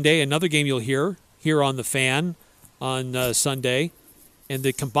on Sunday. Another game you'll hear here on the Fan on Sunday. And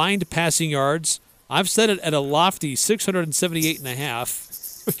the combined passing yards, I've set it at a lofty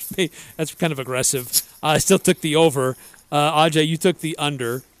 678.5. That's kind of aggressive. I still took the over. Ajay, you took the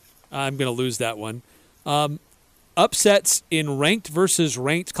under. I'm going to lose that one. Upsets in ranked versus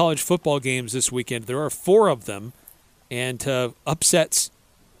ranked college football games this weekend. There are 4 of them. And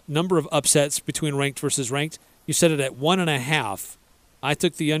number of upsets between ranked versus ranked, you set it at 1.5. I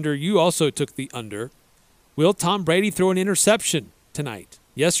took the under. You also took the under. Will Tom Brady throw an interception tonight?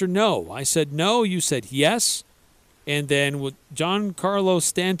 Yes or no? I said no. You said yes. And then with Giancarlo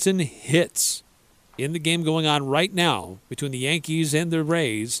Stanton hits in the game going on right now between the Yankees and the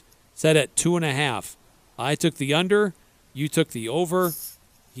Rays, set at 2.5. I took the under. You took the over.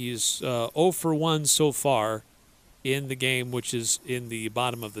 He's 0 for 1 so far in the game, which is in the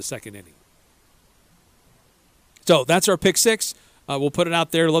bottom of the second inning. So that's our pick six. We'll put it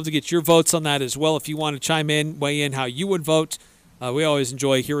out there. Love to get your votes on that as well. If you want to chime in, weigh in how you would vote. We always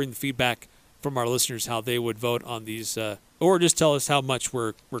enjoy hearing the feedback from our listeners, how they would vote on these, or just tell us how much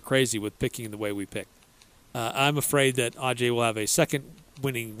we're crazy with picking the way we pick. I'm afraid that Ajay will have a second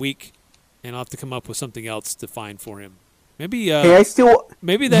winning week, and I'll have to come up with something else to find for him. Maybe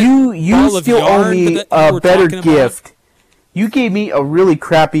maybe that you still owe me a better gift. You gave me a really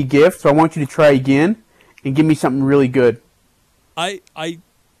crappy gift, so I want you to try again and give me something really good. Well,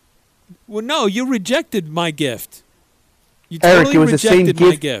 no, you rejected my gift. You Eric, totally it was the same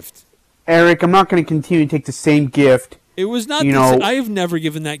gift. Eric, I'm not going to continue to take the same gift. It was not. I have never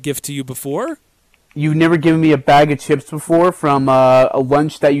given that gift to you before. You've never given me a bag of chips before from a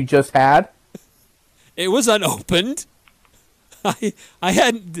lunch that you just had. It was unopened. I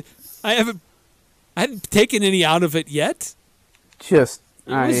hadn't taken any out of it yet.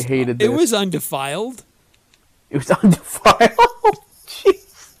 I hated this. It was undefiled. It was undefiled.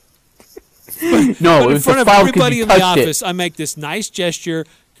 Jeez. No, it was in front of everybody in the office. I make this nice gesture.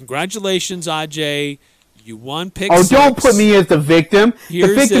 Congratulations, Ajay. You won pick Oh, six. don't put me as the victim. The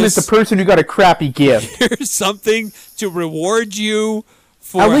victim is the this- person who got a crappy gift. Here's something to reward you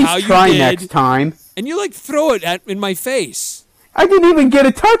for At how least you try did. next time. And you throw it in my face. I didn't even get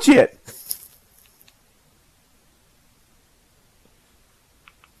to touch it.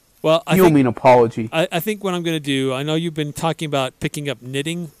 Well, You owe me an apology. I think what I'm going to do, I know you've been talking about picking up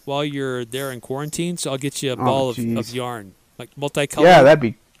knitting while you're there in quarantine, so I'll get you a ball of yarn, like multicolored. Yeah, that'd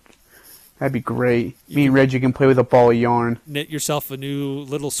be great. Me and Reggie can play with a ball of yarn. Knit yourself a new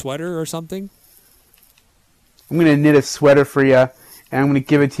little sweater or something. I'm gonna knit a sweater for you, and I'm gonna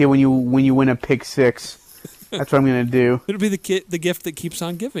give it to you when you win a pick six. That's what I'm gonna do. It'll be the gift that keeps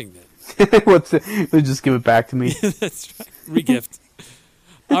on giving. Then They'll just give it back to me. that's right. Regift.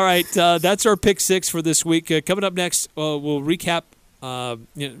 All right, that's our pick six for this week. Coming up next, we'll recap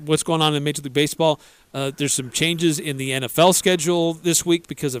what's going on in Major League Baseball. There's some changes in the NFL schedule this week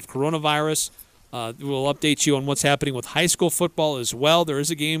because of coronavirus. We'll update you on what's happening with high school football as well. There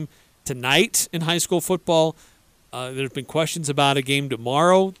is a game tonight in high school football. There have been questions about a game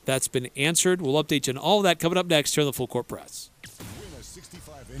tomorrow. That's been answered. We'll update you on all of that coming up next here on the Full Court Press. Win a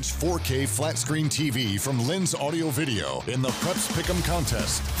 65-inch 4K flat-screen TV from Lens Audio Video in the Preps Pick'em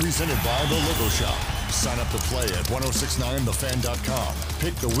Contest, presented by The Logo Shop. Sign up to play at 1069thefan.com.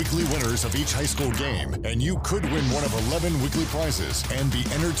 Pick the weekly winners of each high school game, and you could win one of 11 weekly prizes and be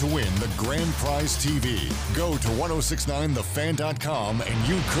entered to win the grand prize TV. Go to 1069thefan.com and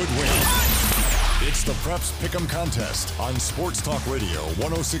you could win. It's the Preps Pick'em Contest on Sports Talk Radio,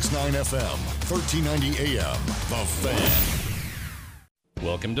 1069 FM, 1390 AM. The Fan.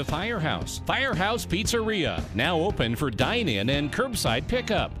 Welcome to Firehouse. Firehouse Pizzeria, now open for dine-in and curbside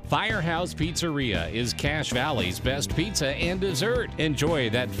pickup. Firehouse Pizzeria is Cache Valley's best pizza and dessert. Enjoy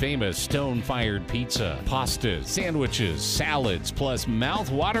that famous stone-fired pizza, pastas, sandwiches, salads, plus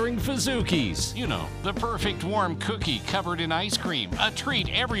mouth-watering Fazookies. You know, the perfect warm cookie covered in ice cream, a treat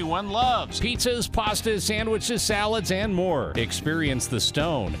everyone loves. Pizzas, pastas, sandwiches, salads, and more. Experience the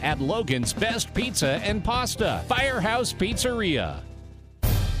Stone at Logan's Best Pizza and Pasta. Firehouse Pizzeria.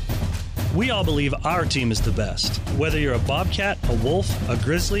 We all believe our team is the best. Whether you're a Bobcat, a Wolf, a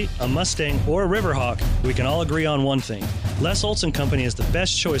Grizzly, a Mustang, or a Riverhawk, we can all agree on one thing. Les Olson Company is the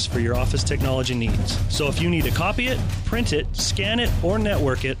best choice for your office technology needs. So if you need to copy it, print it, scan it, or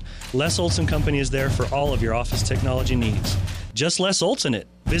network it, Les Olson Company is there for all of your office technology needs. Just Les Olson it.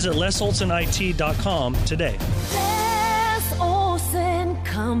 Visit lesolsonit.com today. Les Olson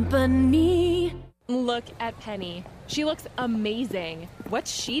Company. Look at Penny. She looks amazing. What's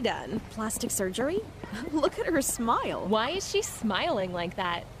she done? Plastic surgery? Look at her smile. Why is she smiling like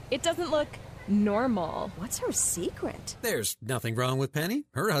that? It doesn't look normal. What's her secret? There's nothing wrong with Penny.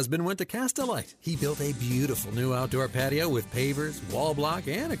 Her husband went to Castelite. He built a beautiful new outdoor patio with pavers, wall block,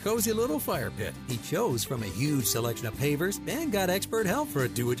 and a cozy little fire pit. He chose from a huge selection of pavers and got expert help for a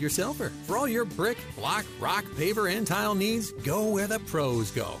do-it-yourselfer. For all your brick, block, rock, paver, and tile needs, go where the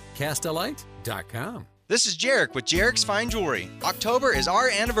pros go. Castelite.com. This is Jarek with Jarek's Fine Jewelry. October is our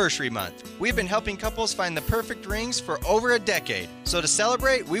anniversary month. We've been helping couples find the perfect rings for over a decade. So to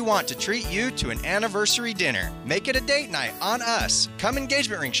celebrate, we want to treat you to an anniversary dinner. Make it a date night on us. Come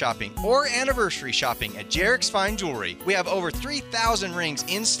engagement ring shopping or anniversary shopping at Jarek's Fine Jewelry. We have over 3,000 rings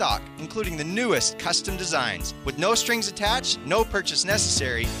in stock, including the newest custom designs. With no strings attached, no purchase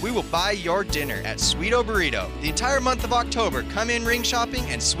necessary, we will buy your dinner at Sweeto Burrito. The entire month of October, come in ring shopping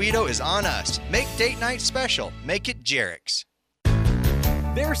and Sweeto is on us. Make date night special. Make it Jarek's.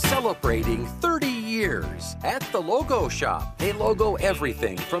 They're celebrating 30 years at the Logo Shop. They logo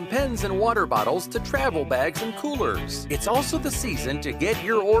everything from pens and water bottles to travel bags and coolers. It's also the season to get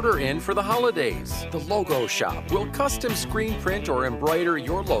your order in for the holidays. The Logo Shop will custom screen print or embroider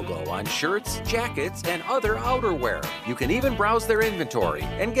your logo on shirts, jackets, and other outerwear. You can even browse their inventory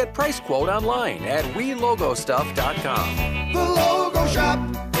and get price quote online at WeLogoStuff.com. The Logo Shop.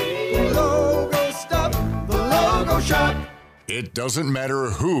 The Logo Stuff. The Logo Shop. It doesn't matter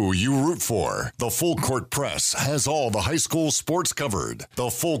who you root for. The Full Court Press has all the high school sports covered. The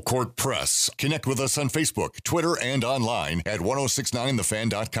Full Court Press. Connect with us on Facebook, Twitter, and online at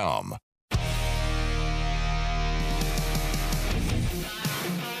 1069thefan.com.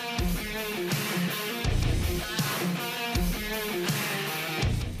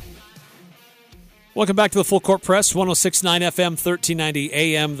 Welcome back to the Full Court Press, 106.9 FM, 1390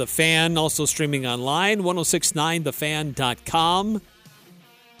 AM, The Fan, also streaming online, 1069thefan.com.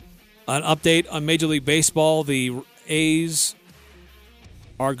 An update on Major League Baseball. The A's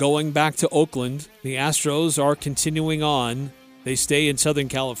are going back to Oakland. The Astros are continuing on. They stay in Southern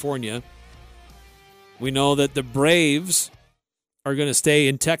California. We know that the Braves are going to stay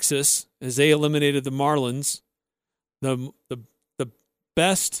in Texas as they eliminated the Marlins, the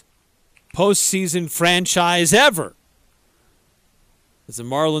best postseason franchise ever, as the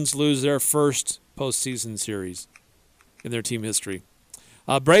Marlins lose their first postseason series in their team history.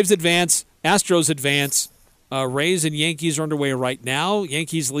 Braves advance, Astros advance. Rays and Yankees are underway right now.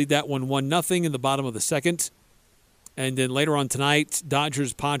 Yankees lead that one 1-0 in the bottom of the second. And then later on tonight,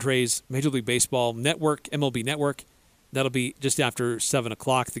 Dodgers, Padres, Major League Baseball Network, MLB Network. That'll be just after 7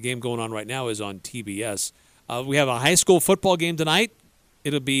 o'clock. The game going on right now is on TBS. We have a high school football game tonight.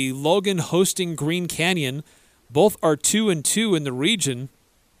 It'll be Logan hosting Green Canyon. Both are 2-2 in the region.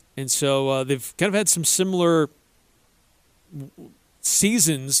 And so they've kind of had some similar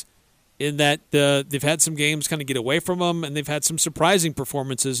seasons in that they've had some games kind of get away from them, and they've had some surprising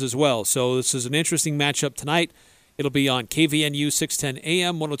performances as well. So this is an interesting matchup tonight. It'll be on KVNU 610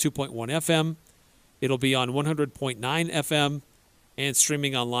 AM, 102.1 FM. It'll be on 100.9 FM and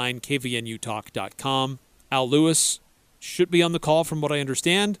streaming online, kvnutalk.com. Al Lewis should be on the call from what I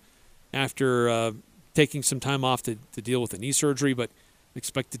understand after taking some time off to deal with a knee surgery, but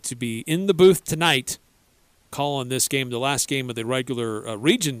expected to be in the booth tonight. Call on this game, the last game of the regular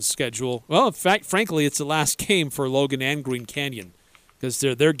region schedule. Well, in fact, frankly, it's the last game for Logan and Green Canyon because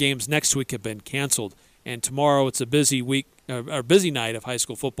their games next week have been canceled. And tomorrow it's a busy week, or busy night of high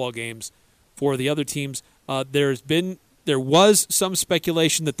school football games for the other teams. There was some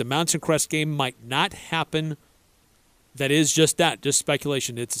speculation that the Mountain Crest game might not happen. That is just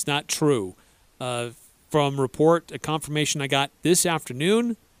speculation. It's not true. From a confirmation I got this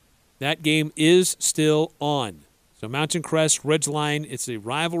afternoon, that game is still on. So Mountain Crest, Ridgeline, it's a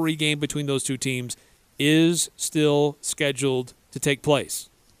rivalry game between those two teams, is still scheduled to take place.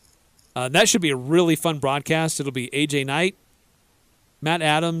 That should be a really fun broadcast. It'll be AJ Knight, Matt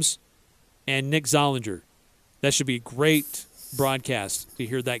Adams, and Nick Zollinger. That should be a great broadcast to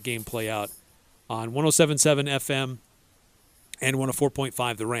hear that game play out on 107.7 FM and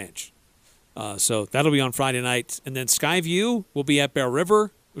 104.5 The Ranch. So that'll be on Friday night. And then Skyview will be at Bear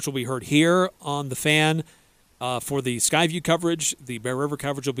River, which will be heard here on The Fan for the Skyview coverage. The Bear River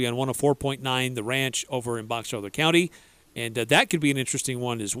coverage will be on 104.9 The Ranch over in Box Elder County. And that could be an interesting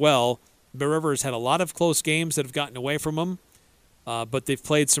one as well. Bear River has had a lot of close games that have gotten away from them, but they've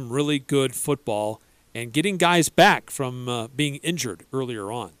played some really good football and getting guys back from being injured earlier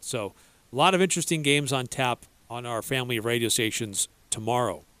on. So a lot of interesting games on tap on our family of radio stations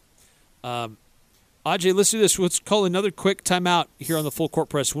tomorrow. Ajay, let's do this. Let's call another quick timeout here on the Full Court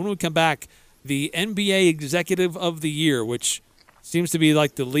Press. When we come back, the NBA Executive of the Year, which seems to be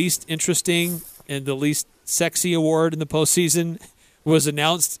like the least interesting and the least sexy award in the postseason, was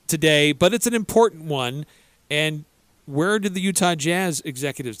announced today, but it's an important one. And where did the Utah Jazz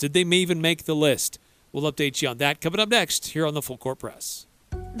executives, did they even make the list? We'll update you on that coming up next here on the Full Court Press.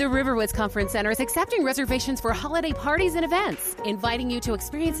 The Riverwoods Conference Center is accepting reservations for holiday parties and events, inviting you to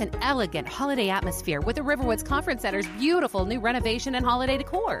experience an elegant holiday atmosphere with the Riverwoods Conference Center's beautiful new renovation and holiday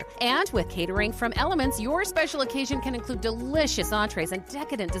decor. And with catering from Elements, your special occasion can include delicious entrees and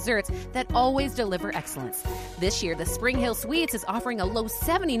decadent desserts that always deliver excellence. This year, the Spring Hill Suites is offering a low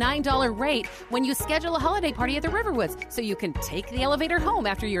 $79 rate when you schedule a holiday party at the Riverwoods, so you can take the elevator home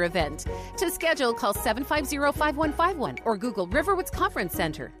after your event. To schedule, call 750-5151 or Google Riverwoods Conference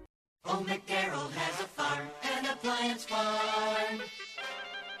Center. Old McDarrell has a farm, an appliance farm.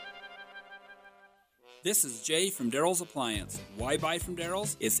 This is Jay from Darrell's Appliance. Why buy from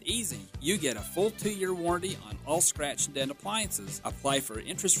Darrell's? It's easy. You get a full 2-year warranty on all scratch and dent appliances. Apply for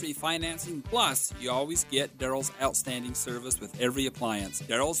interest-free financing, plus you always get Darrell's outstanding service with every appliance.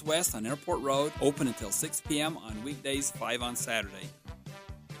 Darrell's West on Airport Road, open until 6 p.m. on weekdays, 5 on Saturday.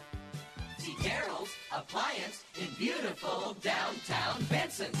 See Darrell's Appliance in beautiful downtown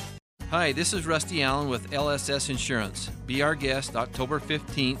Benson. Hi, this is Rusty Allen with LSS Insurance. Be our guest October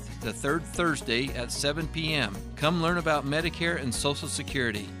 15th, the third Thursday at 7 p.m. Come learn about Medicare and Social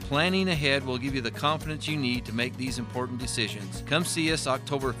Security. Planning ahead will give you the confidence you need to make these important decisions. Come see us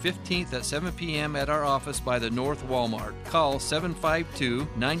October 15th at 7 p.m. at our office by the North Walmart. Call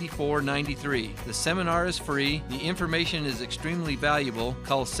 752-9493. The seminar is free. The information is extremely valuable.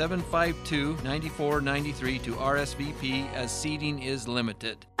 Call 752-9493 to RSVP as seating is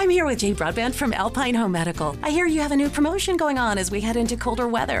limited. I'm here with Jay Broadbent from Alpine Home Medical. I hear you have a new promotion going on as we head into colder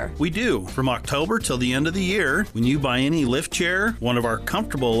weather. We do. From October till the end of the year, when you buy any lift chair, one of our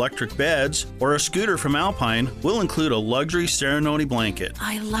comfortable electric beds, or a scooter from Alpine, we'll include a luxury Serenoni blanket.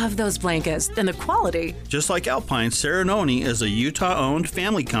 I love those blankets and the quality. Just like Alpine, Serenoni is a Utah-owned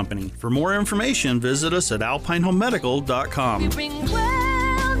family company. For more information, visit us at alpinehomemedical.com. We bring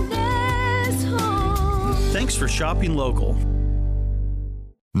wellness home. Thanks for shopping local.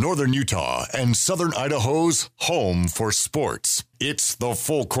 Northern Utah and Southern Idaho's home for sports. It's the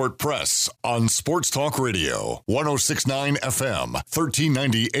Full Court Press on Sports Talk Radio, 106.9 FM,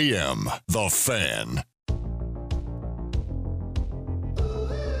 1390 AM. The Fan.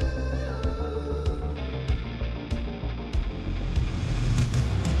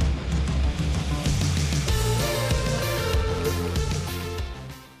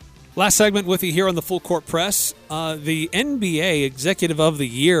 Last segment with you here on the Full Court Press. The NBA Executive of the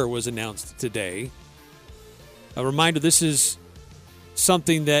Year was announced today. A reminder, this is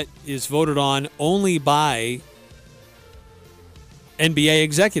something that is voted on only by NBA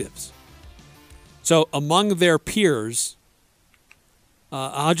executives. So among their peers,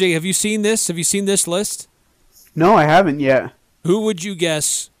 Ajay, have you seen this? Have you seen this list? No, I haven't yet. Who would you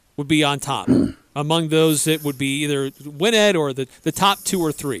guess would be on top? Among those that would be either win it or the top 2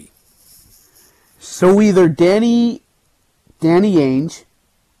 or 3. So either Danny Ainge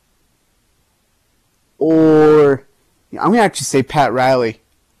or I'm going to actually say Pat Riley.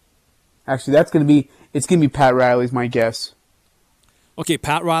 Actually, it's going to be Pat Riley's my guess. Okay,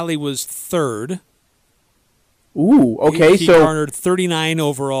 Pat Riley was third. Ooh, okay. He garnered 39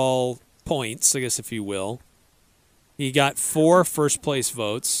 overall points, I guess, if you will. He got 4 first-place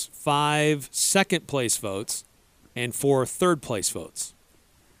votes, 5 second-place votes, and 4 third-place votes.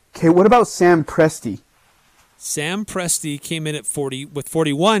 Okay, what about Sam Presti? Sam Presti came in at 40 with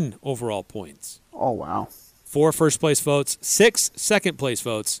 41 overall points. Oh, wow. 4 first-place votes, 6 second-place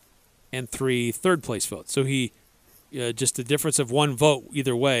votes, and 3 third-place votes. So he, just a difference of 1 vote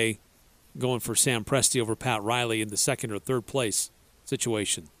either way, going for Sam Presti over Pat Riley in the second or third place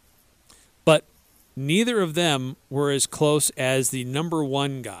situation. But neither of them were as close as the number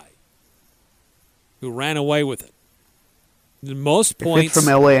 1 guy who ran away with it. The most points. If it's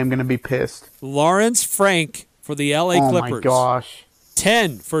from LA, I'm going to be pissed. Lawrence Frank for the LA Clippers. Oh, my gosh.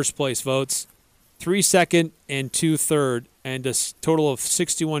 10 first-place votes, 3 second, and 2 third, and a total of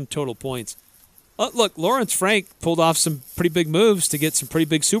 61 total points. Look, Lawrence Frank pulled off some pretty big moves to get some pretty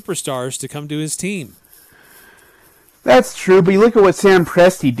big superstars to come to his team. That's true, but you look at what Sam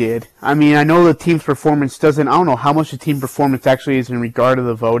Presti did. I mean, I know the team's performance doesn't, I don't know how much the team performance actually is in regard to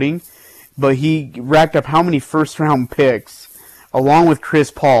the voting, but he racked up how many first-round picks along with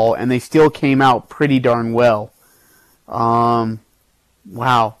Chris Paul, and they still came out pretty darn well. Wow,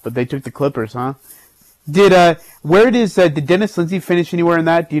 but they took the Clippers, huh? Did Dennis Lindsey finish anywhere in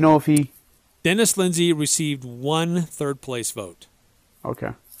that? Do you know if he... Dennis Lindsey received 1 third-place vote.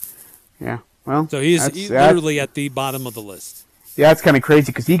 Okay. Yeah, well... So he's literally at the bottom of the list. Yeah, that's kind of crazy,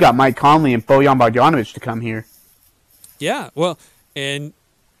 because he got Mike Conley and Bojan Bogdanovic to come here. Yeah, well, and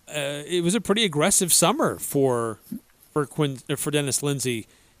it was a pretty aggressive summer for Dennis Lindsey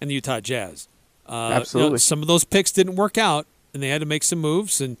and the Utah Jazz. Absolutely. Some of those picks didn't work out, and they had to make some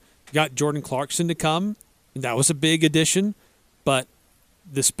moves, and got Jordan Clarkson to come, and that was a big addition. But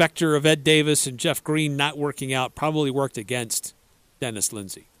the specter of Ed Davis and Jeff Green not working out probably worked against Dennis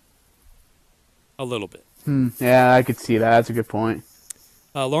Lindsey a little bit. Yeah, I could see that. That's a good point.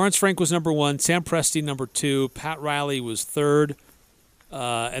 Lawrence Frank was number 1, Sam Presti number 2, Pat Riley was third,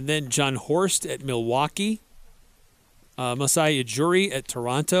 and then John Horst at Milwaukee, Masai Ujiri at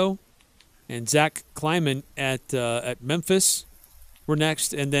Toronto, and Zach Kleiman at Memphis were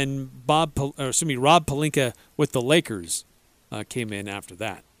next, and then Rob Pelinka with the Lakers came in after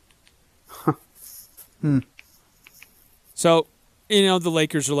that. So, the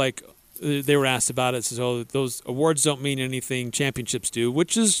Lakers are like, they were asked about it, so those awards don't mean anything, championships do,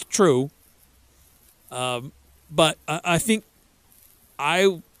 which is true. But I think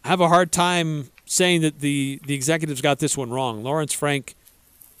I have a hard time saying that the executives got this one wrong. Lawrence Frank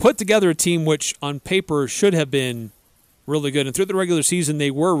put together a team which on paper should have been really good, and through the regular season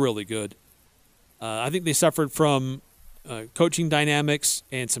they were really good. I think they suffered from coaching dynamics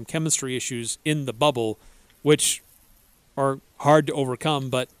and some chemistry issues in the bubble, which are hard to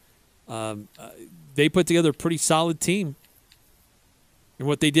overcome, but they put together a pretty solid team in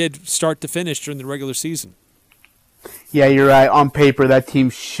what they did start to finish during the regular season. Yeah, you're right. On paper, that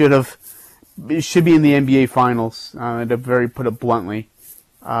team should be in the NBA Finals, to put it bluntly.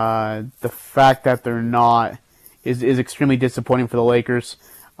 The fact that they're not is extremely disappointing for the Lakers.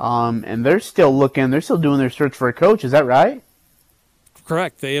 And they're still doing their search for a coach. Is that right?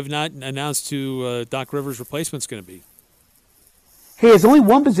 Correct. They have not announced who Doc Rivers' replacement's going to be. Hey, has only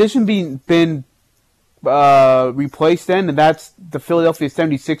one position been replaced then, and that's the Philadelphia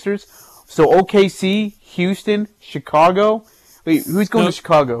 76ers? So OKC, Houston, Chicago. Wait, who's going to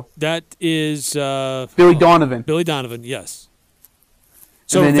Chicago? That is Billy Donovan. Billy Donovan, yes.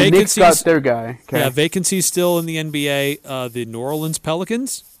 So and then the Knicks got their guy. Okay. Yeah, vacancies still in the NBA. The New Orleans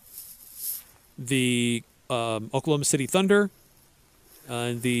Pelicans, the Oklahoma City Thunder,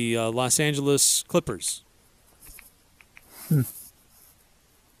 and the Los Angeles Clippers.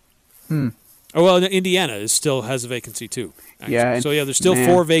 Oh, well, Indiana still has a vacancy too. Actually. Yeah. So, there's still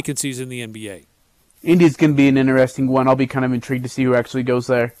 4 vacancies in the NBA. India's going to be an interesting one. I'll be kind of intrigued to see who actually goes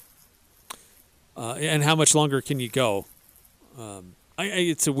there. And how much longer can you go?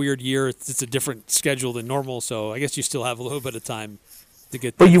 It's a weird year. It's a different schedule than normal, so I guess you still have a little bit of time to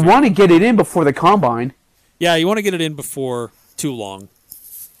get there. But you want to get it in before the Combine. Yeah, you want to get it in before too long.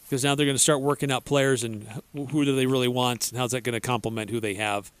 Because now they're going to start working out players and who do they really want and how's that going to complement who they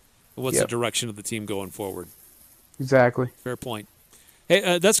have and what's the direction of the team going forward. Exactly. Fair point.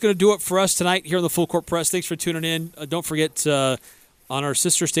 Hey, that's going to do it for us tonight here on the Full Court Press. Thanks for tuning in. Don't forget, on our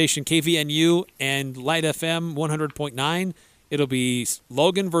sister station, KVNU and Light FM 100.9, it'll be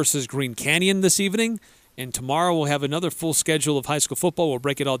Logan versus Green Canyon this evening. And tomorrow we'll have another full schedule of high school football. We'll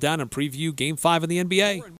break it all down and preview Game 5 in the NBA.